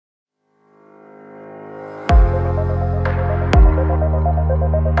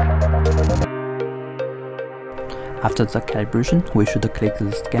After the calibration, we should click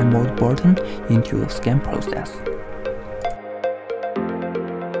the Scan Mode button into the scan process.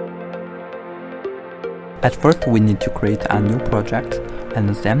 At first, we need to create a new project and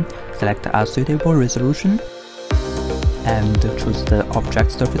then select a suitable resolution and choose the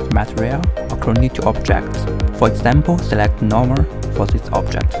object surface material according to object. For example, select normal for this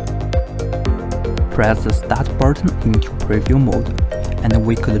object. Press the Start button into preview mode, and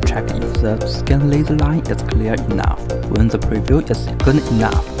we could check if the scan laser line is clear enough. When the preview is good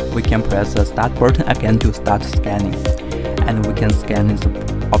enough, we can press the Start button again to start scanning, and we can scan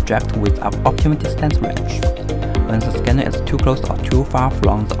the object with an optimal distance range. When the scanner is too close or too far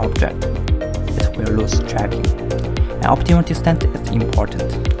from the object, it will lose tracking. An optimal distance is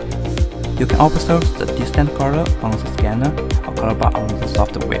important. You can observe the distance color on the scanner or color bar on the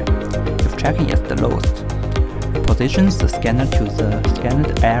software. If tracking is the lowest, position the scanner to the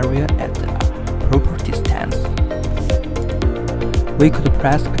scanned area at a proper distance. We could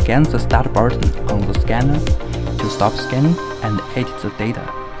press again the Start button on the scanner to stop scanning and edit the data,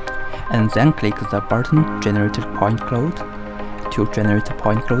 and then click the button Generate Point Cloud to generate a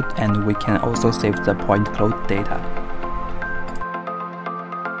point cloud, and we can also save the point cloud data.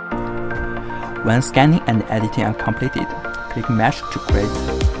 When scanning and editing are completed, click Mesh to create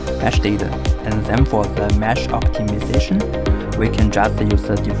mesh data, and then for the mesh optimization, we can just use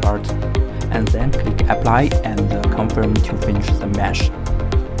the default, and then click Apply and Confirm to finish the mesh.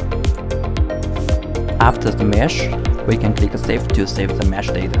 After the mesh, we can click Save to save the mesh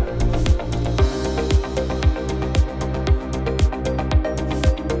data.